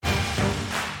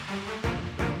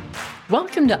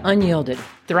Welcome to Unyielded,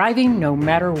 Thriving No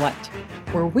Matter What,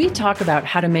 where we talk about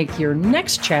how to make your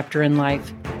next chapter in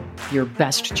life your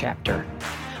best chapter.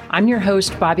 I'm your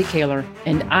host, Bobby Kaler,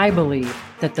 and I believe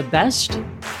that the best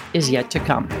is yet to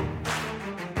come.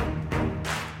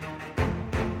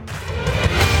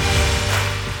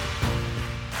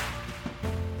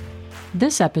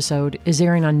 This episode is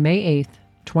airing on May 8th,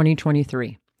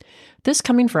 2023. This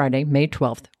coming Friday, May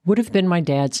 12th, would have been my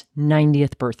dad's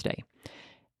 90th birthday.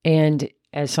 And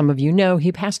as some of you know,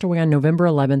 he passed away on November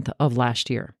 11th of last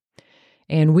year.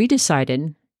 And we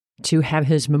decided to have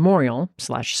his memorial /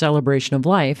 celebration of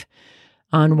life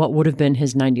on what would have been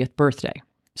his 90th birthday.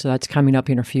 So that's coming up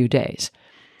in a few days.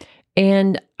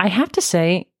 And I have to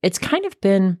say, it's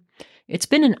been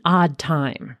an odd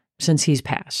time since he's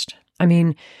passed. I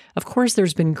mean, of course,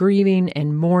 there's been grieving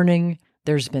and mourning.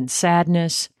 There's been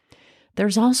sadness.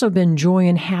 There's also been joy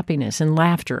and happiness and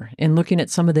laughter in looking at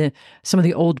some of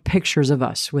the old pictures of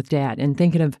us with Dad and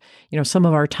thinking of, some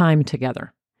of our time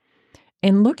together.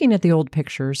 And looking at the old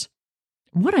pictures,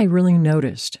 what I really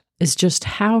noticed is just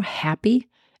how happy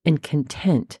and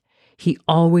content he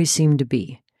always seemed to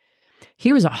be.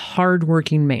 He was a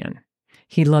hardworking man.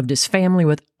 He loved his family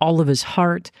with all of his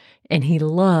heart, and he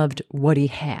loved what he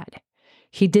had.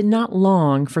 He did not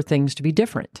long for things to be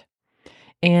different.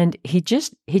 And he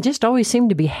just always seemed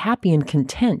to be happy and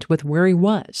content with where he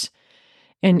was.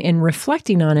 And in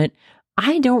reflecting on it,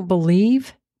 I don't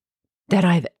believe that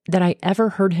I ever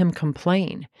heard him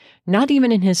complain. Not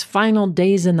even in his final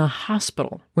days in the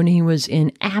hospital when he was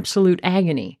in absolute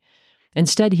agony.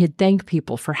 Instead, he'd thank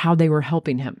people for how they were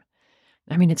helping him.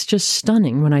 I mean, it's just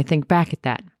stunning when I think back at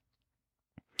that.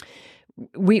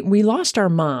 We lost our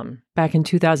mom back in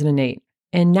 2008,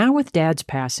 and now with Dad's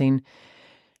passing,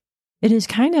 it is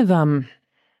it's kind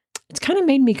of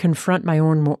made me confront my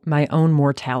own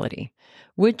mortality,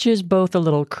 which is both a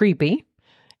little creepy,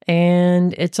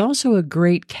 and it's also a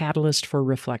great catalyst for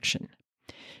reflection.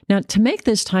 Now, to make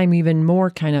this time even more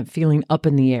kind of feeling up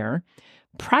in the air,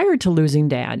 prior to losing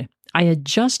Dad, I had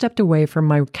just stepped away from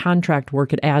my contract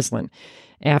work at Aslan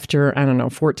after,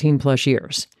 14 plus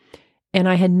years. And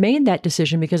I had made that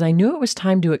decision because I knew it was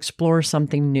time to explore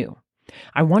something new.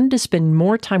 I wanted to spend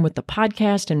more time with the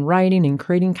podcast and writing and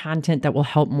creating content that will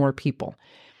help more people.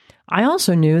 I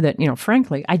also knew that,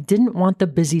 frankly, I didn't want the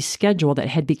busy schedule that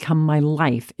had become my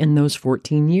life in those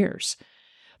 14 years.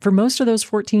 For most of those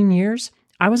 14 years,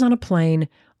 I was on a plane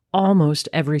almost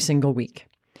every single week.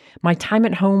 My time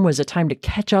at home was a time to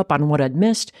catch up on what I'd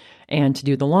missed and to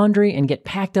do the laundry and get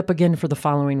packed up again for the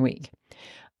following week.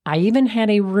 I even had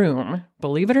a room,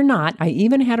 believe it or not,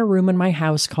 in my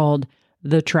house called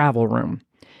the travel room.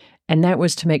 And that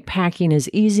was to make packing as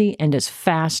easy and as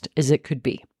fast as it could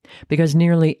be, because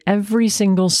nearly every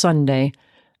single Sunday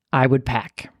I would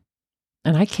pack.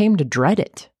 And I came to dread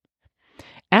it.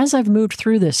 As I've moved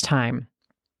through this time,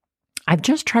 I've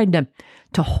just tried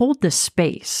to hold the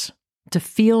space, to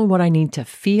feel what I need to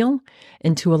feel,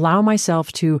 and to allow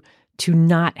myself to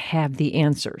not have the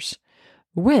answers,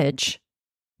 which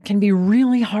can be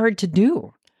really hard to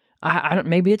do. I don't.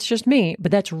 Maybe it's just me,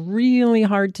 but that's really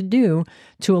hard to do,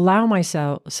 to allow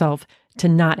myself to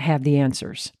not have the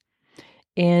answers.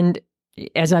 And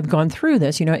as I've gone through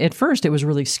this, at first it was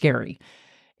really scary.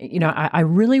 I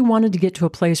really wanted to get to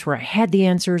a place where I had the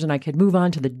answers and I could move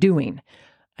on to the doing.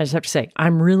 I just have to say,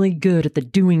 I'm really good at the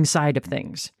doing side of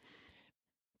things.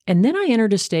 And then I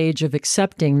entered a stage of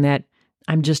accepting that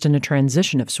I'm just in a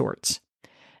transition of sorts.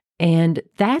 And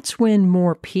that's when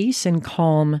more peace and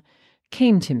calm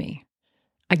came to me.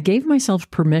 I gave myself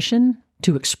permission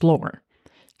to explore,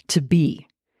 to be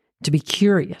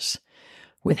curious,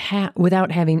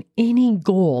 without having any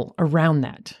goal around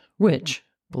that, which,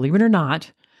 believe it or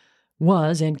not,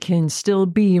 was and can still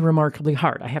be remarkably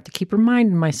hard. I have to keep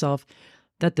reminding myself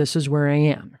that this is where I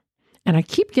am. And I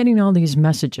keep getting all these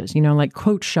messages, like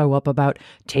quotes show up about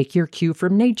take your cue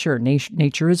from nature.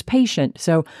 Nature is patient.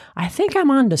 So I think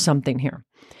I'm onto something here.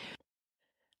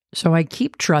 So I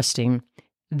keep trusting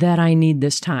that I need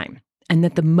this time, and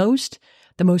that the most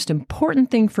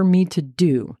important thing for me to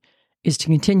do is to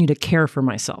continue to care for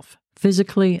myself,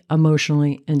 physically,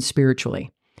 emotionally, and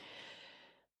spiritually.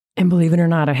 And believe it or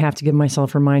not, I have to give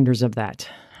myself reminders of that.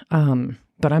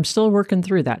 But I'm still working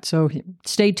through that. So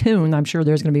stay tuned. I'm sure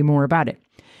there's going to be more about it.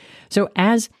 So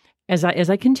as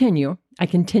I continue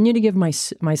to give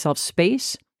myself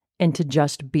space and to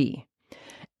just be.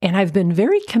 And I've been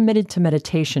very committed to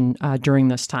meditation during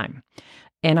this time.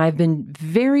 And I've been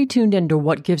very tuned into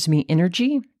what gives me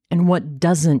energy and what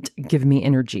doesn't give me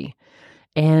energy,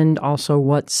 and also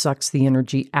what sucks the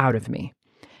energy out of me.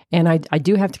 And I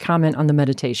do have to comment on the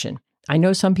meditation. I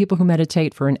know some people who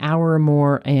meditate for an hour or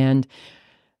more, and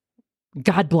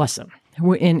God bless them.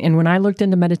 And when I looked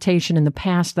into meditation in the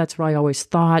past, that's what I always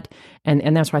thought,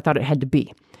 and that's what I thought it had to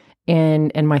be.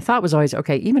 And my thought was always,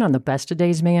 okay, even on the best of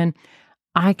days, man,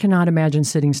 I cannot imagine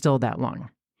sitting still that long.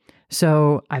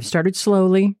 So I've started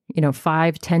slowly,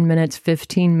 5, 10 minutes,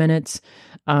 15 minutes.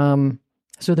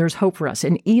 So there's hope for us.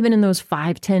 And even in those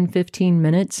 5, 10, 15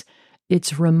 minutes,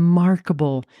 it's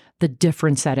remarkable the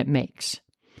difference that it makes.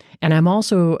 And I'm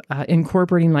also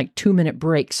incorporating like 2-minute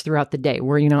breaks throughout the day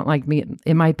where, like me,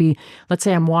 it might be, let's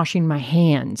say I'm washing my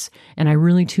hands and I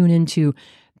really tune into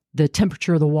the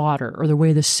temperature of the water or the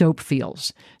way the soap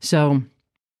feels. So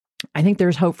I think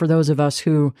there's hope for those of us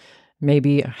who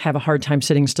maybe have a hard time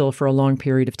sitting still for a long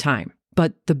period of time.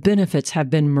 But the benefits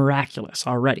have been miraculous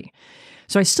already.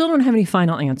 So I still don't have any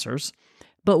final answers.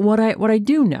 But what I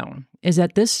do know is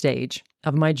at this stage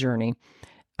of my journey,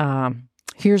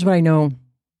 here's what I know,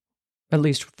 at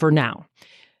least for now.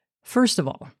 First of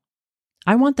all,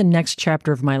 I want the next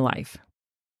chapter of my life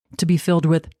to be filled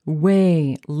with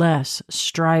way less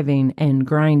striving and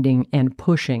grinding and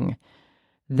pushing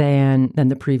than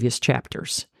the previous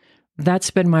chapters.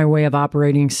 That's been my way of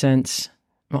operating since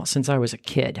I was a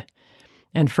kid.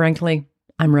 And frankly,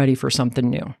 I'm ready for something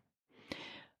new.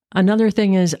 Another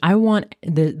thing is I want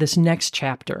this next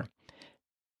chapter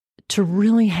to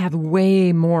really have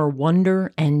way more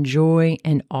wonder and joy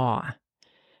and awe.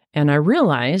 And I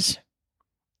realize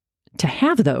to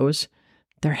have those,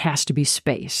 there has to be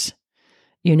space.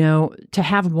 To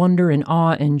have wonder and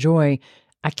awe and joy,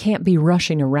 I can't be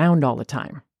rushing around all the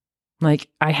time. Like,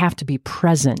 I have to be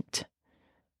present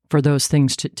for those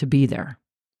things to be there.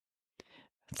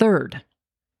 Third,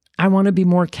 I want to be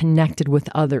more connected with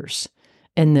others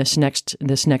in this next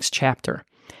chapter.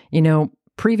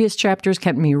 Previous chapters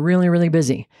kept me really, really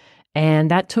busy, and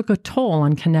that took a toll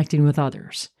on connecting with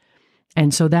others.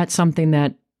 And so that's something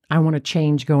that I want to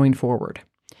change going forward.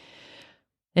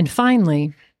 And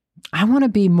finally, I want to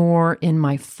be more in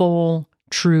my full,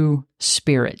 true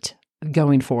spirit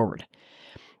going forward.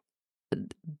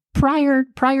 Prior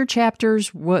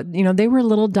chapters, they were a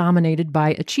little dominated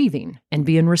by achieving and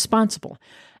being responsible.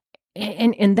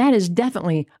 And that is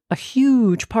definitely a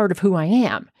huge part of who I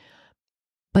am.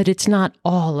 But it's not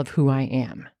all of who I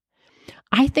am.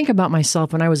 I think about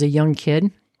myself when I was a young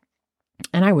kid,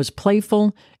 and I was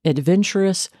playful,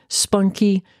 adventurous,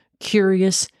 spunky,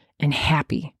 curious, and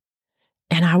happy.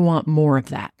 And I want more of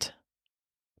that.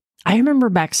 I remember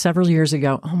back several years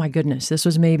ago, oh my goodness, this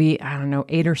was maybe,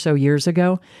 8 or so years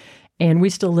ago, and we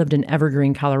still lived in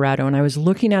Evergreen, Colorado, and I was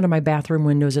looking out of my bathroom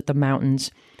windows at the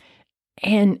mountains,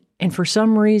 and for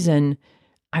some reason,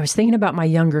 I was thinking about my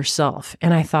younger self,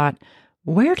 and I thought,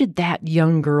 where did that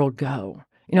young girl go?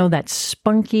 That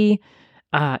spunky,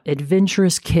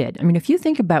 adventurous kid. I mean, if you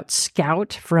think about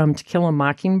Scout from To Kill a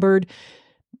Mockingbird,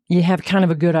 you have kind of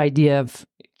a good idea of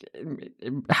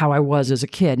how I was as a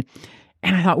kid.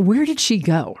 And I thought, where did she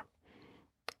go?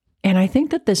 And I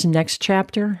think that this next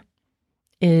chapter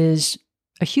is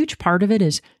a huge part of it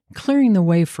is clearing the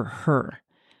way for her.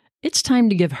 It's time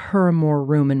to give her more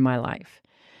room in my life.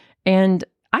 And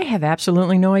I have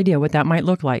absolutely no idea what that might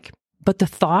look like. But the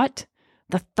thought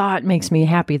makes me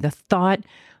happy. The thought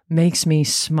makes me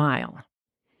smile.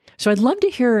 So I'd love to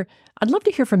hear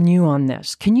from you on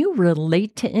this. Can you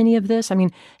relate to any of this? I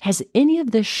mean, has any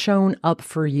of this shown up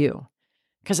for you?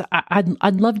 Because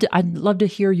I'd love to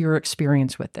hear your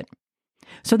experience with it.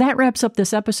 So that wraps up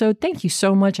this episode. Thank you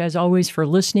so much, as always, for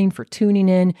listening, for tuning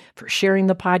in, for sharing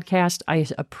the podcast. I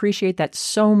appreciate that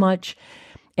so much.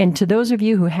 And to those of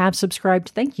you who have subscribed,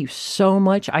 thank you so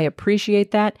much. I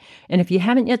appreciate that. And if you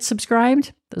haven't yet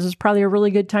subscribed, this is probably a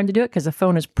really good time to do it because the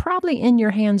phone is probably in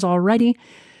your hands already.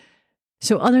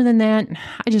 So other than that,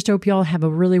 I just hope you all have a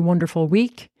really wonderful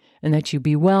week and that you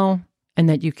be well and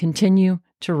that you continue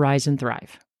to rise and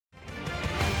thrive.